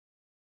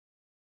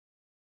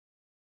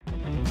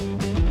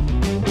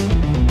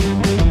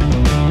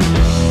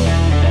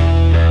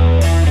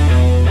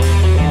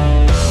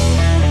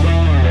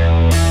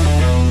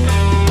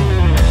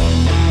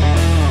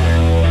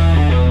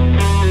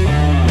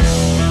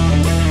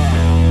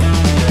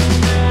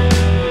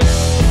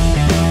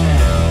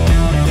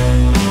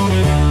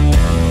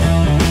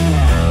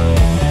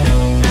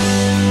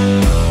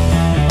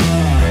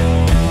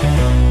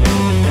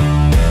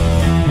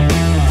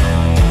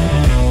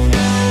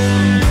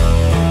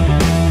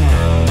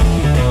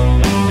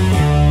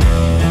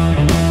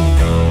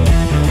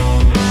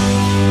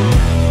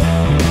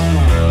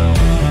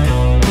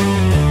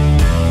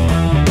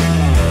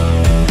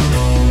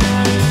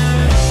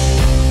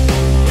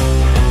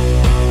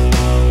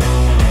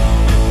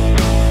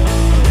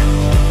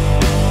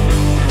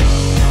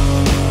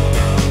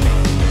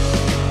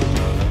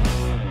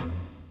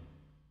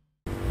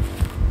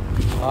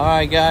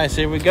Alright guys,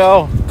 here we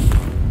go.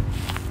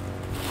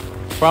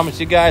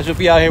 Promise you guys we'll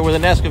be out here with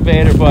an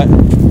excavator, but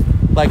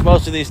like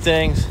most of these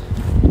things,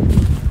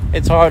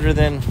 it's harder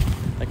than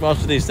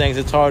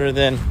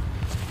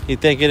you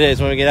think it is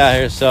when we get out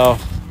here. So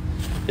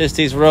just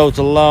these roads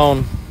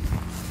alone,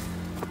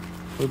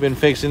 we've been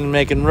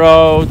making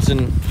roads,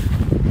 and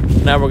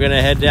now we're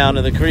gonna head down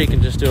to the creek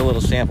and just do a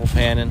little sample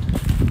panning.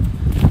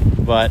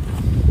 But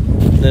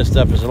this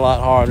stuff is a lot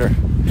harder.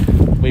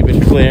 We've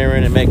been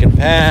clearing and making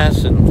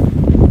paths, and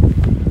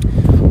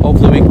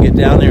hopefully we can get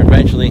down there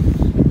eventually.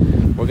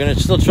 We're gonna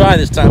still try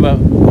this time, but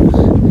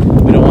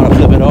we don't want to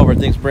flip it over.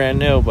 Things brand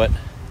new. But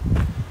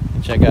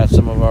check out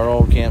some of our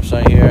old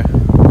campsite here.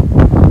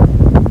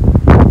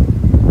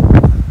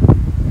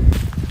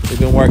 We've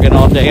been working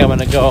all day. I'm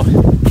gonna go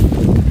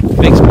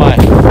fix my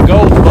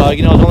gold bug.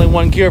 You know, there's only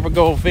one cure for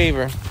gold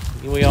fever.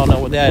 We all know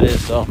what that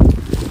is. So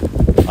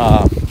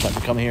let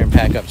me come here and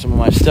pack up some of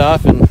my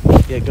stuff and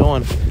get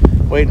going.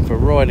 Waiting for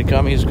Roy to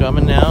come. He's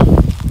coming now.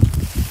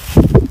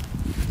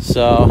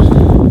 So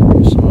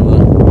here's some of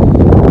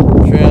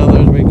the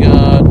trailers we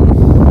got.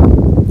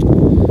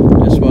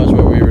 This was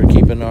where we were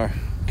keeping our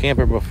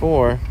camper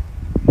before,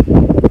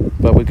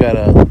 but we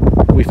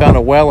found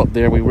a well up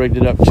there. We rigged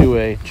it up to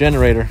a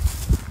generator,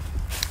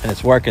 and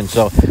it's working.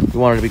 So we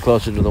wanted to be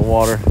closer to the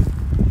water.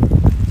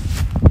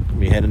 We'll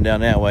be heading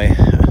down that way.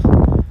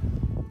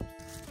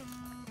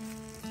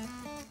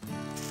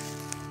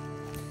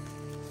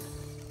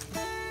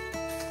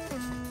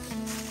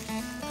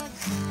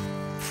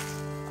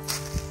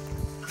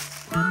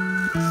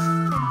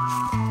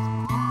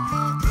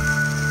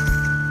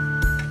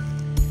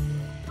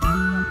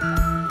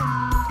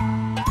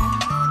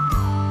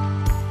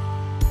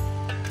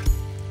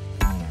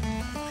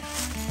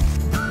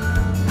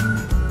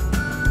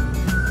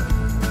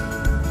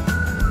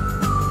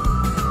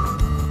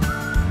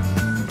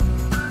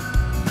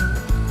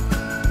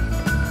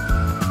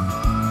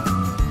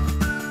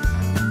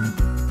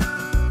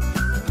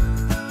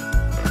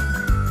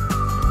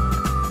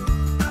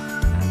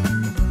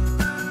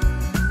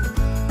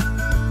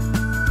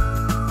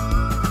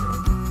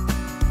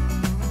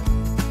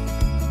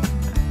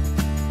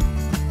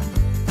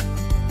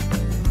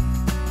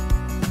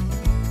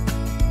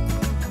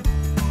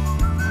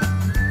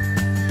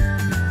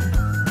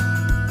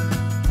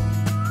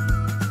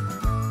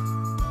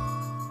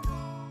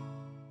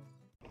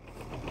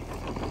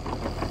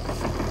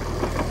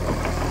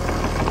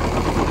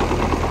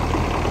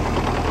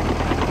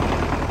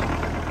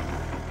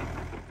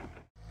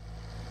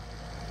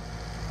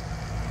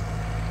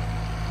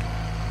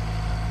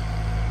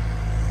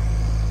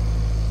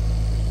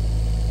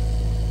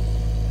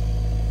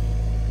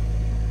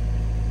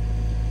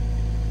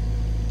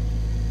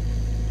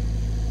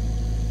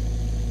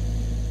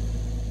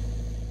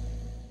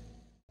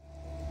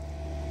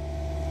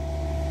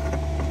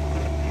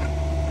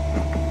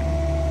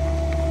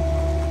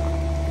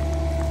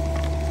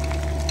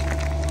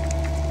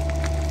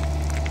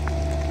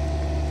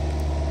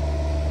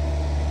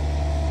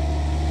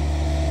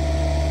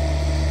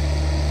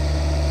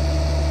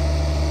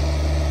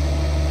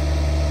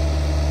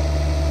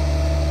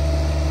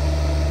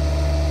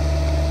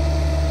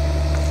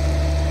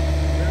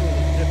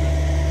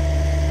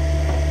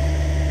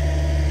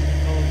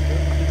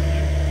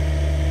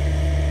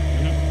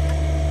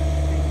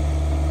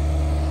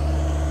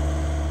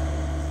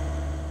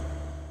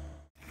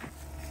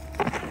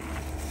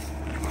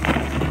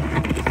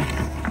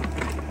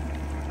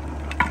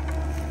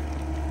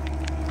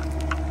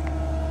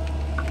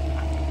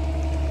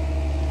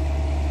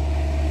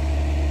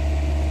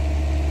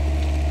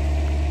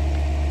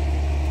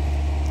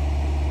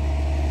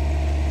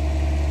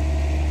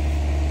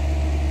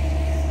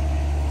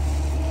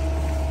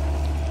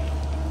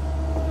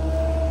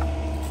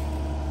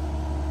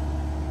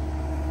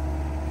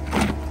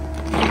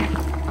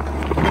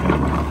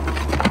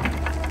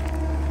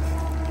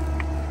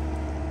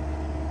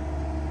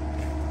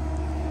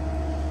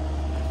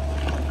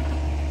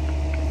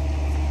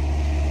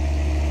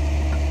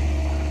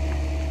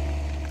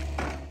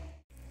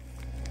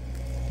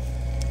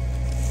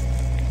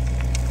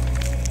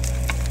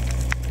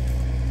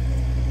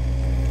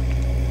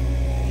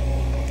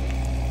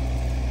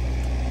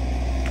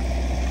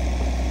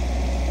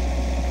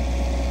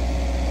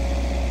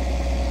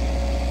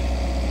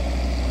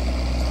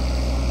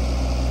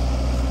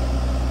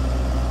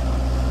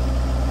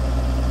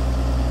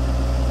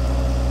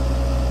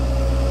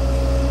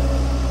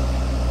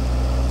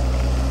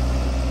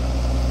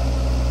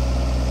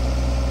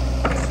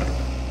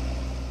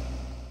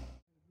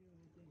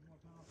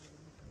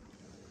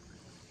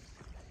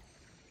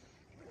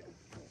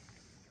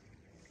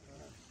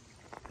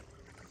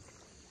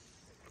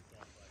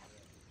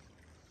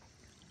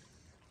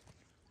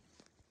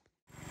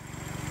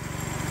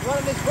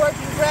 Running this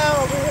working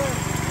ground over here.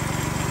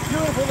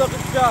 Beautiful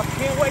looking stuff.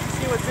 Can't wait to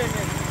see what's in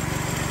there.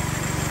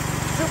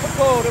 Super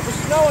cold. It was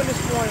snowing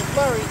this morning,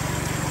 flurry.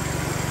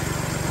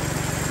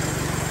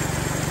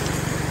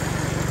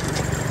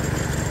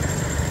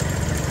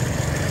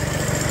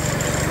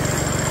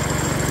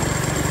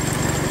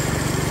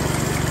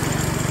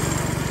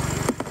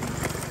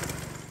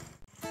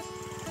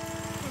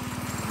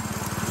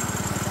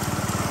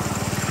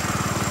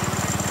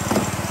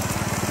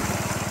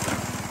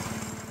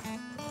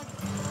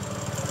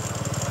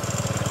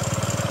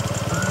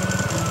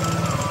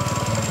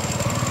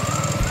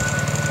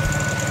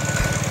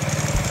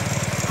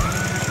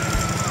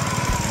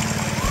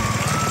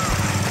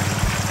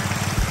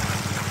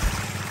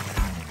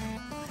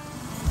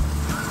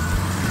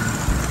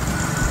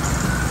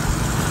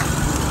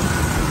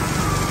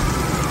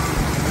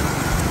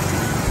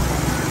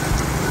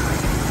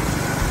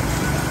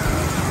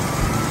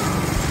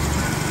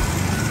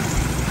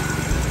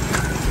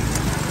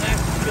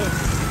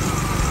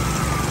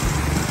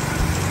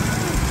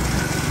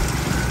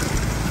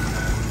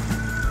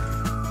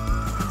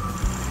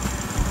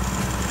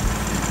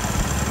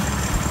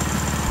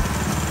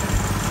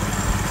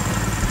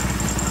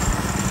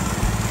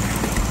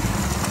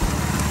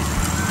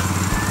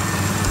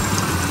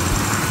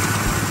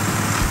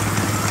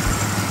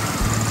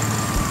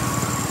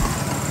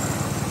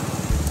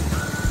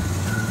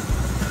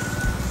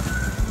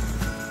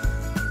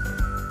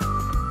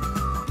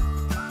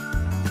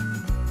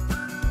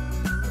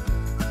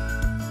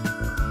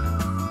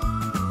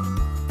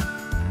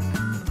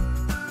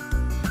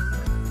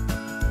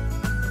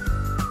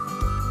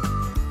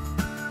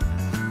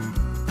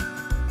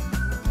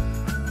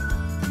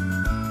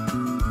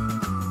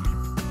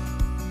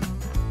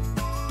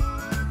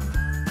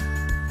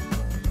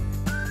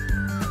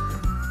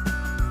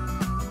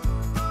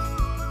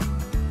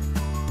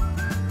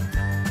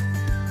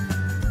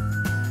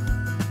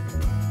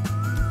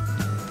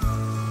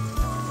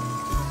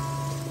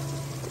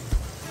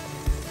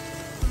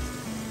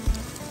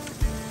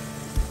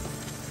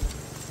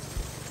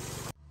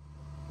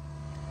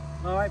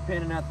 right,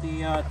 panning out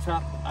the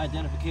top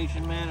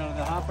identification mat out of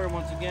the hopper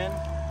once again.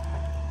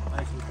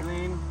 Nice and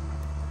clean.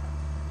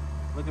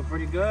 Looking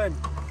pretty good.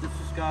 This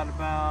has got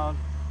about,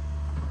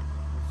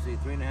 let's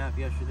see, 3.5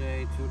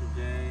 yesterday, 2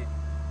 today.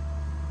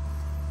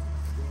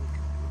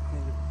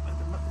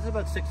 This is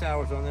about 6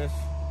 hours on this.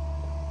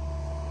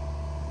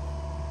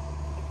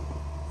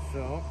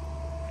 So,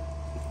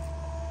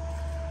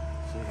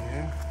 let's see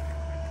here.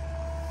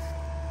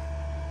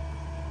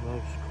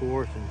 Looks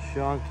coarse and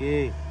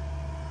chunky.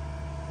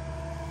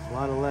 A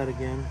lot of lead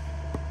again.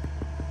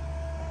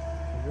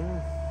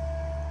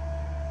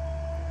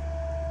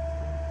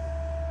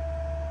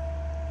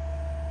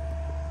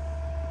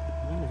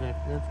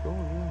 That's gold,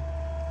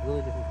 yeah.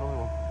 Really different color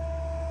one.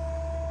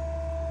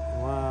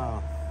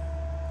 Wow.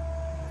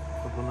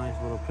 Couple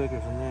nice little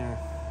pickers in there.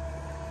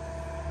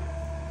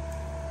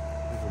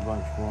 There's a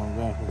bunch going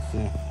back. Let's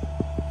see.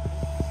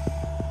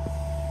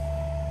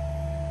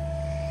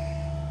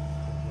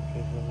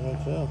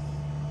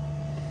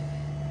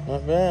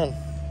 Not bad.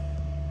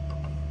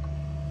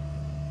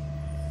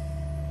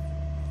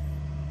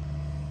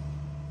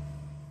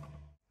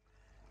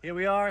 Here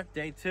we are,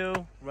 day 2,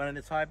 running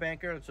this high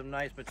banker with some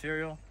nice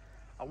material.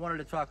 I wanted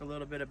to talk a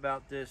little bit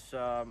about this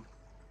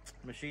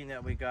machine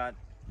that we got,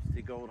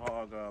 the Gold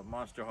Hog,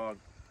 Monster Hog.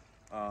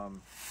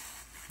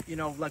 You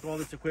know, like all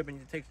this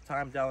equipment, it takes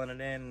time dialing it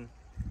in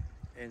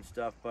and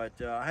stuff, but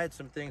I had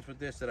some things with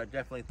this that I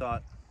definitely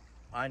thought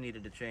I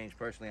needed to change.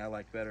 Personally, I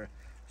like better.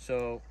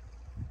 So,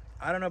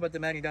 I don't know about the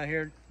magnet down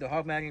here. The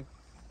Hog magnet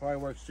probably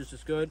works just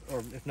as good, or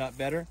if not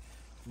better,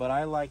 but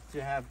I like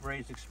to have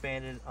raised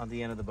expanded on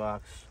the end of the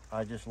box.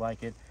 I just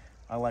like it.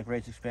 I like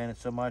raised expanded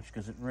so much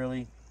because it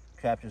really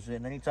captures it.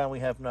 And anytime we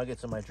have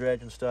nuggets on my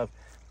dredge and stuff,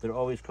 they're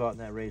always caught in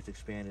that raised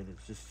expanded.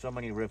 It's just so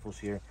many riffles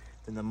here.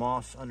 Then the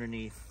moss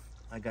underneath.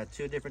 I got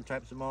 2 different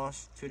types of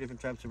moss, 2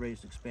 different types of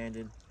raised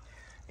expanded.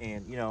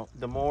 And you know,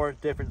 the more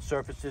different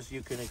surfaces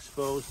you can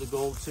expose the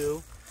gold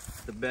to,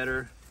 the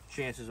better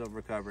chances of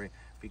recovery,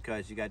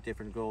 because you got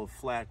different gold,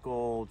 flat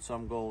gold,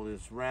 some gold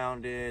is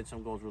rounded,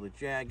 some gold's really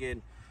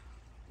jagged.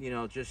 You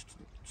know, just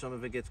some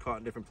of it gets caught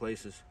in different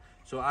places.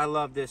 So I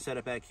love this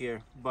setup back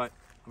here, but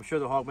I'm sure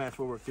the hog mats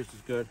will work just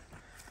as good.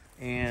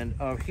 And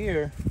out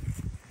here,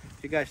 if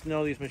you guys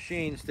know these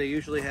machines, they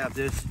usually have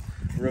this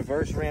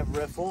reverse ramp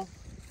riffle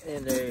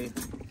and a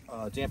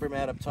damper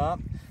mat up top.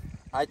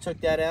 I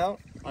took that out.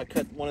 I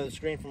cut one of the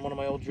screen from one of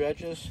my old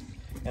dredges,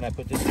 and I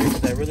put this here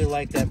because I really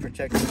like that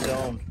protected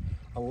zone.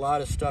 A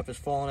lot of stuff is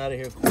falling out of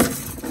here quick.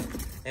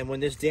 And when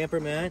this damper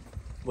mat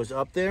was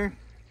up there,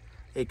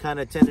 it kind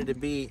of tended to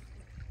be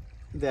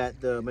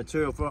that the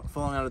material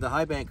falling out of the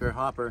high banker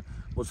hopper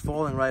was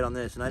falling right on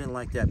this, and I didn't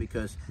like that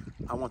because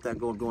I want that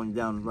gold going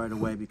down right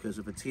away, because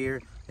if it's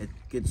here, it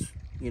gets,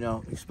 you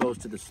know,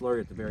 exposed to the slurry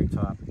at the very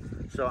top.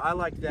 So I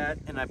like that,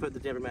 and I put the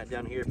damper mat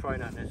down here. Probably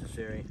not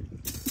necessary.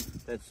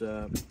 That's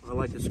I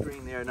like the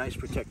screen there, nice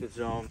protected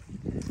zone.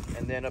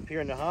 And then up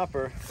here in the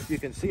hopper, if you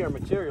can see our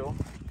material,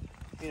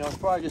 you know, it's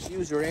probably just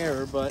user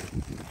error, but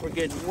we're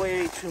getting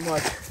way too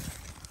much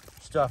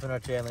stuff in our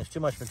tailings, too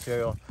much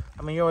material.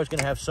 I mean, you're always going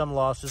to have some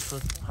losses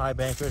with high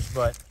bankers,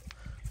 but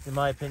in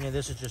my opinion,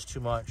 this is just too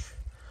much.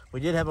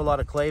 We did have a lot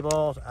of clay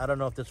balls. I don't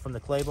know if that's from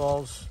the clay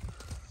balls,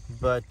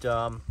 but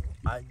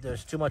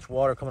there's too much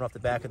water coming off the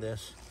back of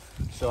this.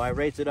 So I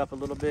raised it up a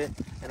little bit,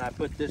 and I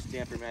put this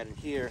damper mat in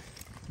here.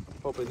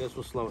 Hopefully this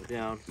will slow it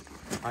down.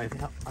 I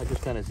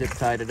just kind of zip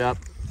tied it up.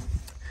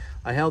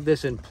 I held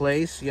this in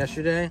place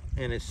yesterday,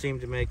 and it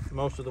seemed to make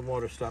most of the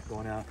water stop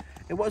going out.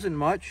 It wasn't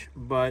much,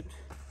 but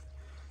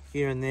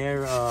here and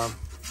there,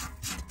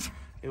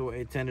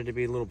 it tended to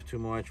be a little bit too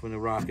much when the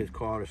rock is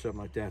caught or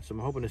something like that. So I'm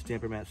hoping this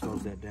damper mat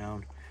slows that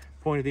down.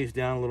 Pointed these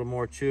down a little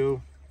more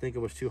too. I think it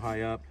was too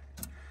high up.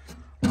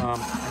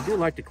 I do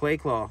like the clay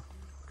claw,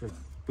 because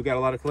we got a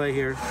lot of clay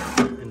here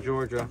in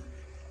Georgia.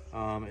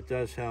 It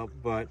does help,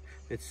 but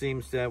it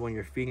seems that when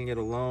you're feeding it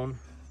alone,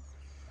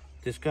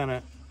 this kind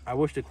of, I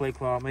wish the clay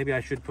claw, maybe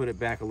I should put it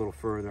back a little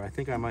further. I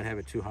think I might have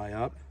it too high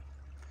up.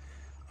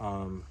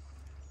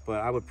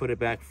 But I would put it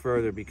back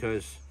further,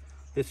 because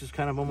this is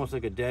kind of almost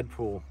like a dead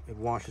pool. It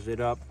washes it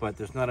up, but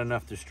there's not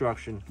enough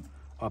destruction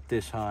up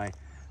this high.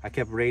 I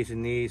kept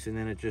raising these, and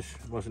then it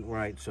just wasn't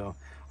right. So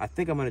I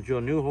think I'm going to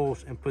drill new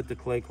holes and put the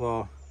clay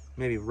claw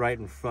maybe right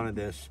in front of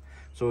this,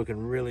 so it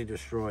can really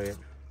destroy it.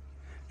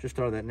 Just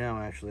start that now,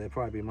 actually. That'd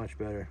probably be much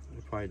better.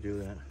 We'll probably do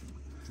that.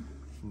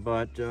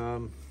 But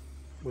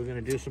we're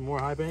going to do some more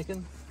high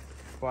banking.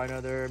 Probably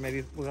another,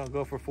 maybe we're going to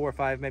go for 4 or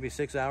 5, maybe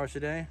 6 hours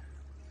today,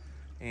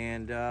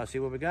 and see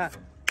what we got.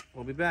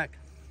 We'll be back.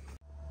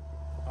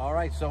 All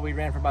right, so we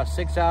ran for about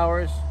 6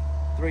 hours,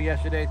 3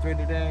 yesterday, 3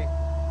 today,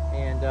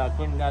 and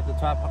cleaning out the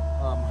top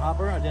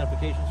hopper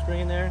identification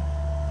screen there,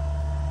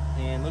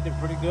 and looking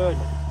pretty good.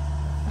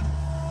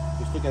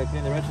 We still got to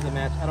clean the rest of the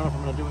mats. I don't know if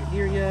I'm going to do it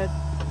here yet.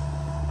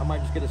 I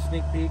might just get a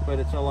sneak peek, but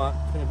it's a lot.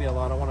 It's going to be a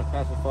lot. I want to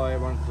classify it,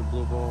 run it to the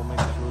blue bowl, make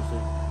it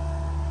lucid.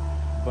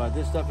 But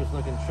this stuff is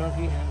looking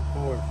chunky and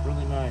coarse,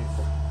 really nice.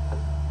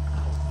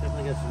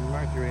 Definitely got some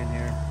mercury in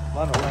here. A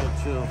lot of lead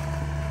too.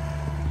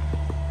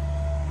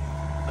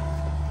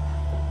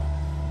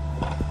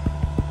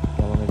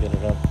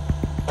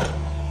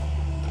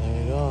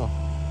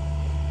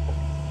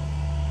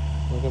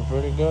 Looking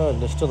pretty good.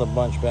 There's still a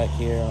bunch back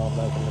here and all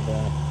back in the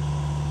back.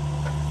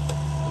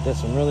 But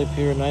that's some really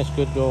pure, nice,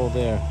 good gold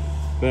there.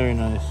 Very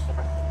nice.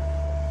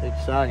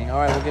 Exciting. All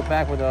right, we'll get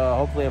back with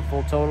hopefully a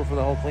full total for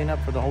the whole cleanup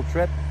for the whole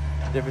trip,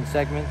 different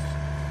segments.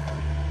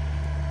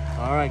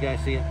 All right, guys,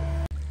 see ya.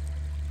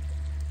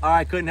 All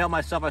right, couldn't help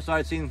myself. I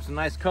started seeing some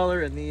nice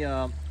color in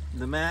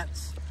the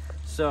mats.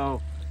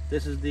 So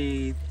this is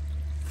the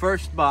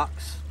first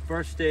box,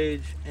 first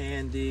stage,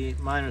 and the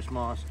miner's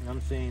moss. And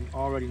I'm seeing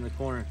already in the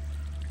corner,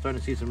 starting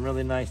to see some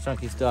really nice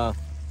chunky stuff.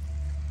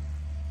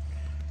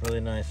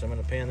 Really nice. I'm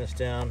gonna pan this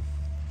down.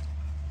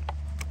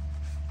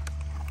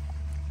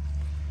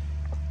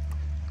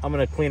 I'm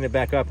gonna clean it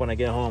back up when I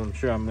get home. I'm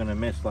sure I'm gonna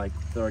miss like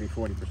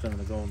 30–40% of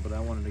the gold, but I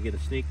wanted to get a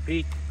sneak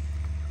peek.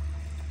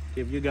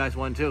 Give you guys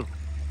one too.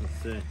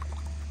 Let's see.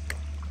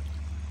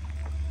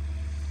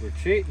 We're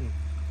cheating.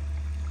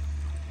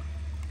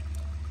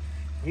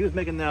 He was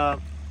making the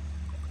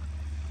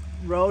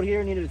road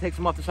here, needed to take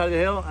some off the side of the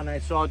hill, and I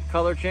saw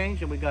color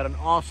change, and we got an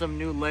awesome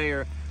new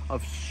layer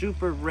of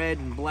super red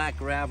and black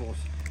gravels.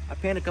 I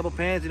painted a couple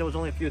pans, and there was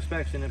only a few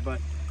specks in it, but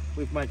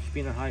we might just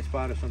be in a high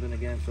spot or something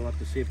again, so we'll have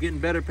to see. If getting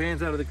better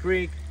pans out of the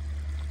creek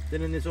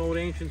than in this old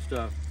ancient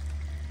stuff.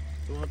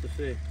 So we'll have to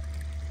see.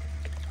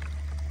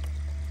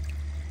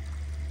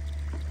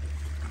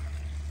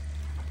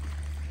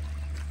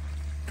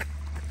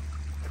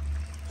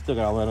 Still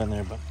got a lead in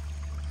there, but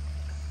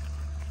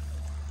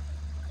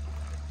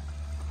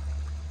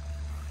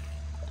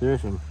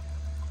there's some.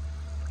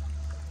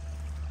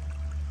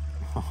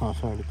 Oh, it's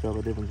hard to tell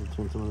the difference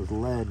between some of this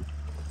lead.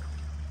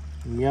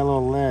 Yellow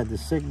lead, the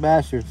sick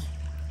bastards.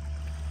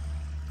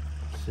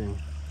 Let's see.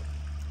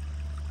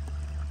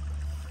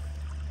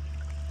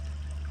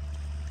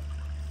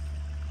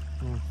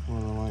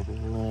 What do I like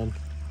with lead?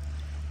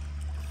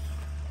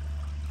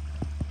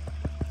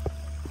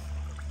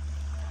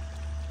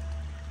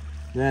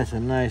 That's a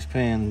nice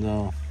pan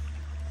though.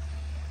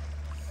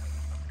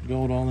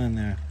 Gold all in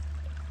there.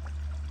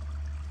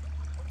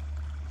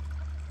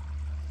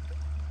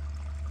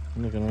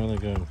 Looking really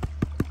good.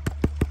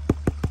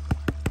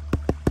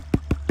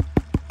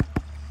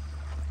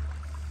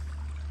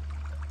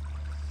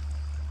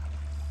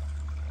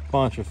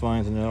 Bunch of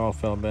finds and they all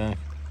fell back.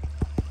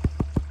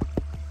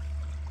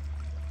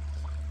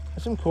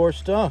 That's some coarse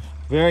stuff.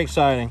 Very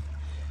exciting.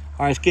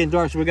 All right, it's getting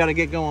dark, so we got to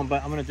get going,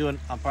 but I'm going to do it.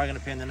 I'm probably going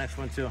to pan the next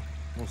one too.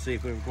 We'll see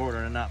if we record it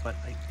or not, but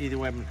either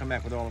way, I'm going to come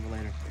back with all of it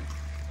later.